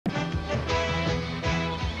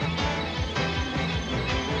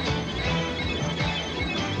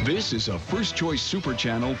This is a First Choice Super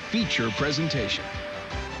Channel feature presentation.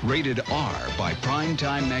 Rated R by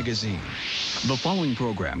Primetime Magazine. The following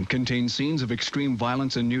program contains scenes of extreme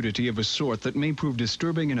violence and nudity of a sort that may prove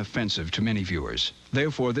disturbing and offensive to many viewers.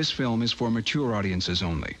 Therefore, this film is for mature audiences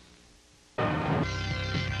only.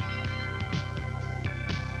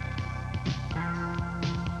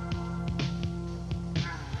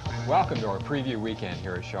 Welcome to our preview weekend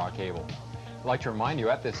here at Shaw Cable. I'd like to remind you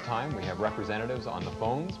at this time we have representatives on the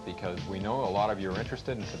phones because we know a lot of you are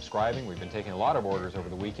interested in subscribing. We've been taking a lot of orders over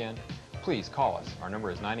the weekend. Please call us. Our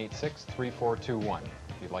number is 986-3421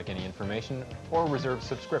 if you'd like any information or reserve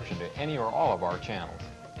subscription to any or all of our channels.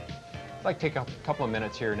 I'd like to take a couple of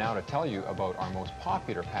minutes here now to tell you about our most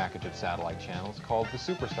popular package of satellite channels called the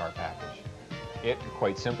Superstar Package. It,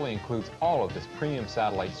 quite simply, includes all of this premium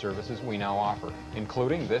satellite services we now offer,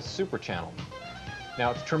 including this Super Channel.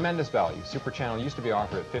 Now, it's tremendous value. Super Channel used to be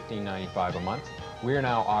offered at $15.95 a month. We are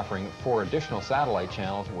now offering 4 additional satellite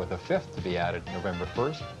channels with a 5th to be added November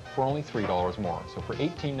 1st for only $3 more. So for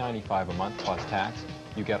 $18.95 a month plus tax,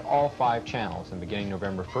 you get all 5 channels. And beginning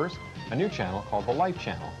November 1st, a new channel called the Life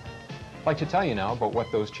Channel. I'd like to tell you now about what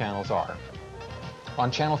those channels are. On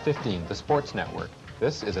Channel 15, the Sports Network.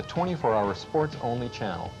 This is a 24-hour sports-only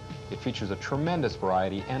channel. It features a tremendous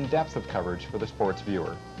variety and depth of coverage for the sports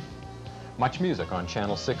viewer. Muchmusic on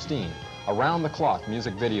Channel 16, around-the-clock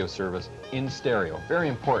music video service in stereo. Very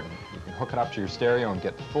important. You can hook it up to your stereo and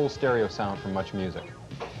get full stereo sound from Muchmusic.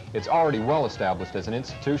 It's already well established as an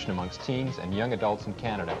institution amongst teens and young adults in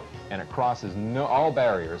Canada, and it crosses all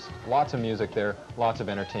barriers. Lots of music there, lots of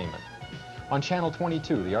entertainment. On Channel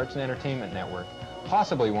 22, the Arts and Entertainment Network,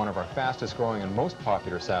 possibly one of our fastest growing and most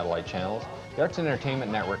popular satellite channels, the Arts and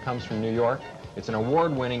Entertainment Network comes from New York. It's an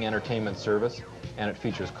award-winning entertainment service, and it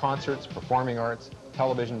features concerts, performing arts,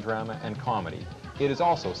 television drama, and comedy. It is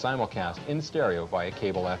also simulcast in stereo via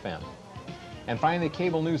cable FM. And finally, the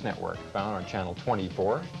Cable News Network, found on Channel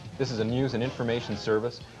 24. This is a news and information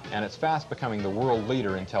service, and it's fast becoming the world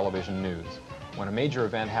leader in television news. When a major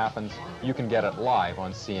event happens, you can get it live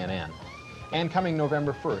on CNN. And coming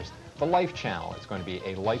November 1st, the Life Channel. It's going to be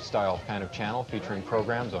a lifestyle kind of channel featuring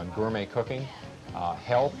programs on gourmet cooking,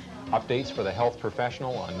 health, updates for the health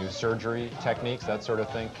professional on new surgery techniques, that sort of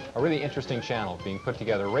thing. A really interesting channel being put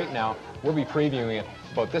together right now. We'll be previewing it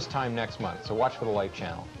about this time next month, so watch for the Life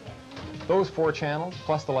Channel. Those 4 channels,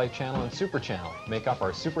 plus the Life Channel and Super Channel, make up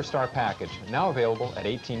our Superstar Package, now available at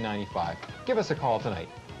 $18.95. Give us a call tonight,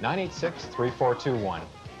 986-3421.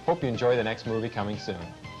 Hope you enjoy the next movie coming soon.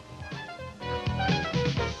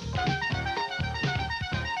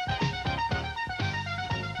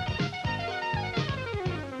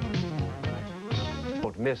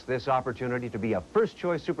 Miss this opportunity to be a First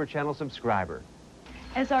Choice Super Channel subscriber.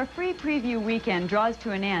 As our free preview weekend draws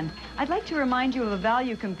to an end, I'd like to remind you of a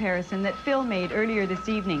value comparison that Phil made earlier this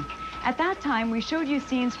evening. At that time, we showed you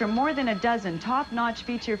scenes from more than a dozen top-notch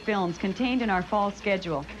feature films contained in our fall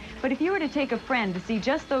schedule. But if you were to take a friend to see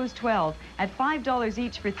just those 12 at $5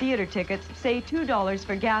 each for theater tickets, say $2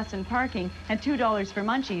 for gas and parking, and $2 for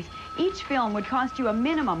munchies, each film would cost you a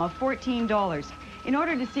minimum of $14. In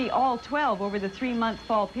order to see all 12 over the 3-month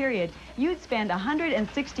fall period, you'd spend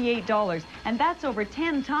 $168, and that's over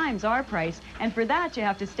 10 times our price, and for that you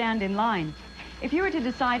have to stand in line. If you were to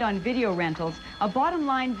decide on video rentals, a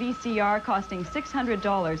bottom-line VCR costing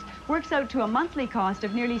 $600 works out to a monthly cost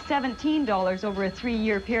of nearly $17 over a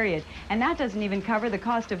 3-year period, and that doesn't even cover the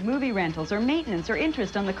cost of movie rentals or maintenance or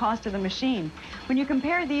interest on the cost of the machine. When you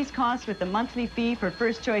compare these costs with the monthly fee for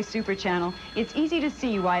First Choice Super Channel, it's easy to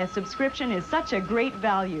see why a subscription is such a great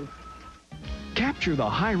value. Capture the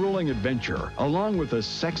high-rolling adventure, along with the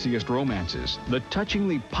sexiest romances, the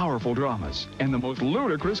touchingly powerful dramas, and the most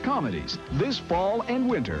ludicrous comedies, this fall and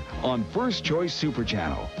winter on First Choice Super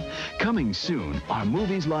Channel. Coming soon are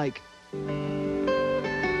movies like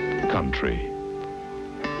Country.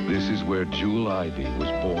 This is where Jewel Ivy was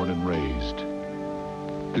born and raised.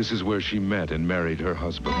 This is where she met and married her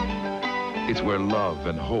husband. It's where love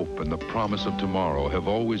and hope and the promise of tomorrow have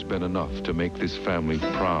always been enough to make this family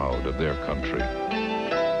proud of their country.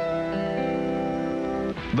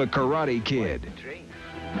 The Karate Kid.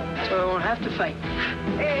 So I won't have to fight.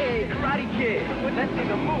 Hey, Karate Kid, let's see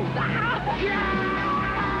the moves.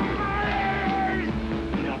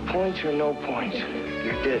 Now, points or no points,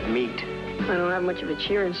 you're dead meat. I don't have much of a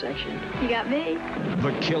cheering section. You got me.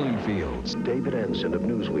 The Killing Fields. David Anson of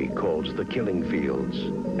Newsweek calls The Killing Fields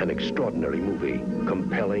an extraordinary movie,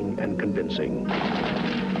 compelling and convincing,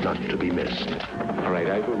 not to be missed. All right,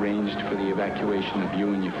 I've arranged for the evacuation of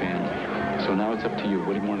you and your family. So now it's up to you.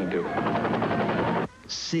 What do you want to do?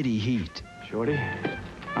 City Heat. Shorty?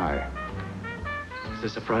 Hi.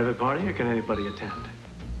 Is this a private party or can anybody attend?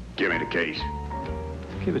 Give me the case.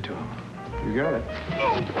 Give it to him. You got it.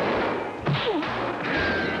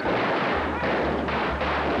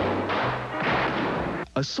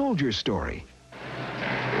 A soldier's story.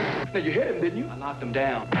 Now, you hit him, didn't you? I knocked him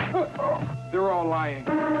down. They're all lying.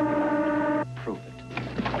 Prove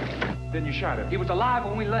it. Then you shot him. He was alive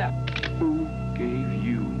when we left. Who gave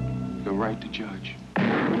you the right to judge?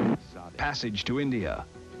 Passage to India.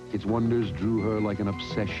 Its wonders drew her like an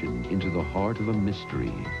obsession into the heart of a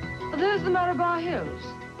mystery. There's the Malabar Hills.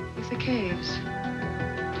 It's the caves.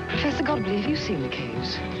 Professor Godbey, have you seen the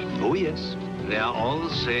caves? Oh, yes. They are all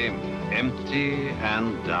the same. Empty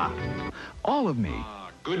and dark. All of Me.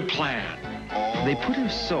 Good plan. They put her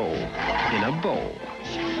soul in a bowl.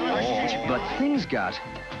 But things got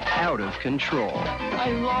out of control. I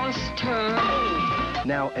lost her.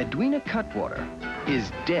 Now, Edwina Cutwater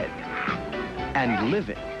is dead and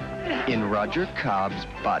living in Roger Cobb's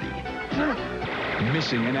body.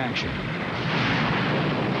 Missing in action.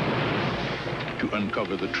 To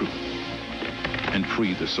uncover the truth and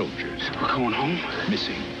free the soldiers. We're going home?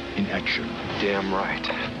 Missing in action. Damn right.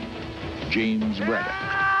 James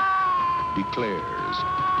Braddock declares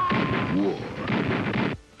war.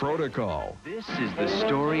 Protocol. This is the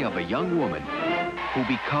story of a young woman who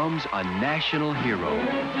becomes a national hero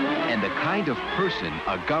and the kind of person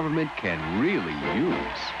a government can really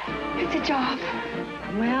use. It's a job.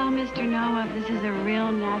 Well, Mr. Noah, this is a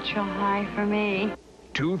real natural high for me.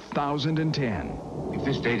 2010. If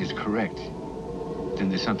this date is correct, then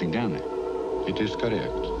there's something down there. It is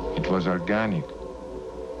correct. It was organic.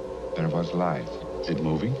 There was life. Is it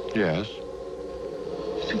moving? Yes.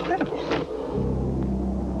 It's incredible.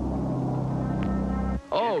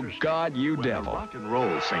 Oh, God, you devil. Rock and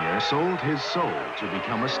roll singer sold his soul to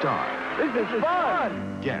become a star. This is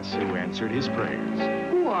fun! Guess who answered his prayers?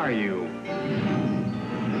 Who are you?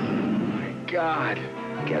 My God.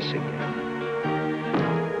 Guessing.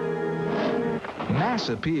 Mass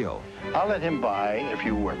appeal. I'll let him buy if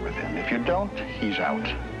you work with him. If you don't, he's out.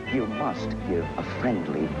 You must give a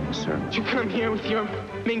friendly service. You come here with your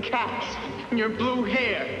mink hats and your blue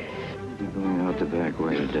hair. You're going out the back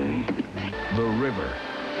way today. The River.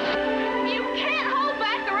 You can't hold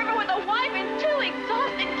back the river with a wife and two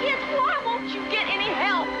exhausted kids. Why won't you get any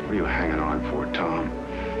help? What are you hanging on for, Tom?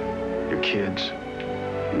 Your kids?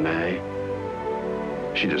 May?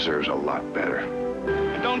 She deserves a lot better.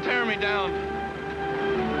 And don't tear me down.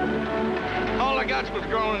 All I got's what's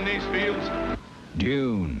growing in these fields.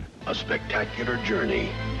 Dune. A spectacular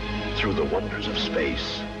journey through the wonders of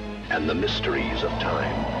space and the mysteries of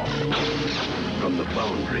time. From the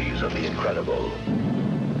boundaries of the incredible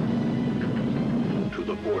to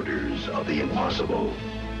the borders of the impossible.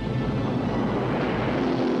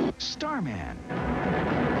 Starman.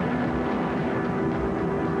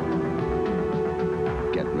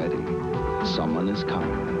 Get ready. Someone is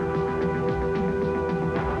coming.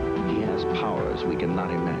 He has powers we cannot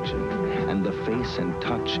imagine, and the face and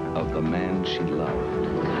touch of the man she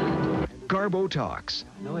loved. Garbo Talks.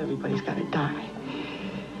 I know everybody's got to die.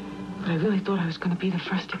 But I really thought I was going to be the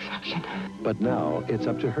first exception. But now it's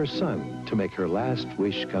up to her son to make her last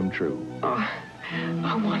wish come true. Oh,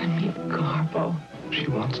 I want to meet Garbo. She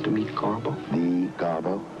wants to meet Garbo. The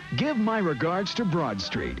Garbo. Give my regards to Broad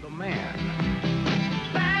Street. The man.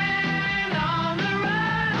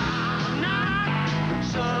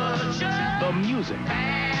 The music.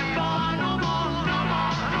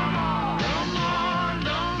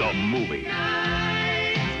 The movie.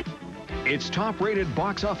 It's top-rated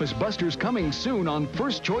box office busters coming soon on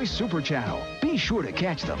First Choice Super Channel. Be sure to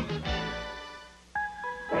catch them.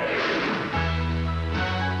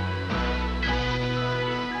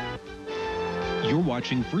 You're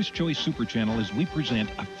watching First Choice Super Channel as we present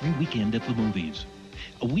a free weekend at the movies.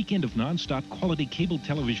 A weekend of non-stop quality cable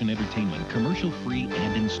television entertainment, commercial-free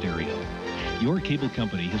and in stereo. Your cable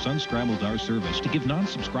company has unscrambled our service to give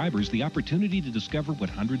non-subscribers the opportunity to discover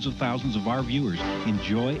what hundreds of thousands of our viewers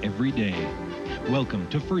enjoy every day. Welcome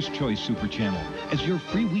to First Choice Super Channel as your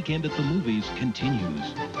free weekend at the movies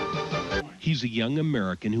continues. He's a young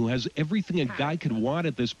American who has everything a guy could want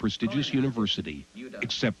at this prestigious university,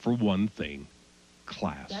 except for one thing: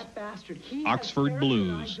 class. Oxford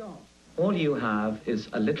Blues. All you have is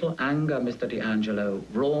a little anger, Mr. D'Angelo.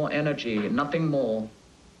 Raw energy, nothing more.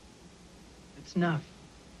 It's enough.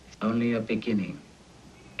 Only a beginning.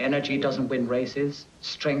 Energy doesn't win races.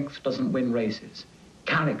 Strength doesn't win races.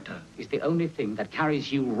 Character is the only thing that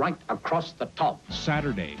carries you right across the top.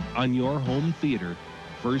 Saturday on your home theater,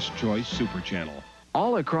 First Choice Super Channel.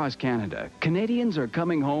 All across Canada, Canadians are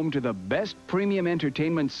coming home to the best premium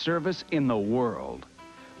entertainment service in the world.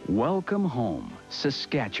 Welcome home,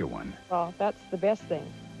 Saskatchewan. Well, that's the best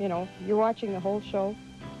thing. You know, you're watching the whole show,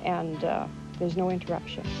 and there's no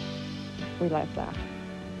interruption. We like that.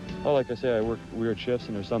 Well, like I say, I work weird shifts,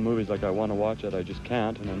 and there's some movies like I want to watch it, I just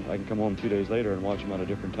can't, and then I can come home 2 days later and watch them at a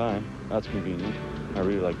different time. That's convenient. I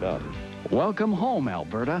really like that. Welcome home,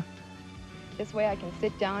 Alberta. This way I can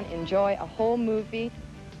sit down, enjoy a whole movie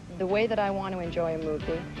the way that I want to enjoy a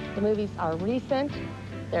movie. The movies are recent,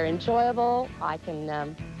 they're enjoyable. I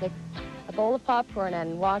can take a bowl of popcorn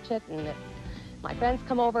and watch it, and my friends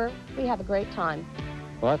come over, we have a great time.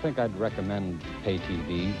 Well, I think I'd recommend pay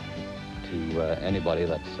TV to anybody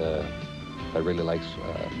that really likes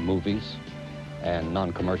movies, and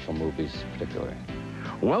non-commercial movies particularly.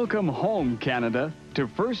 Welcome home, Canada, to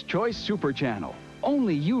First Choice Superchannel.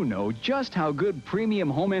 Only you know just how good premium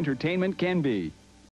home entertainment can be.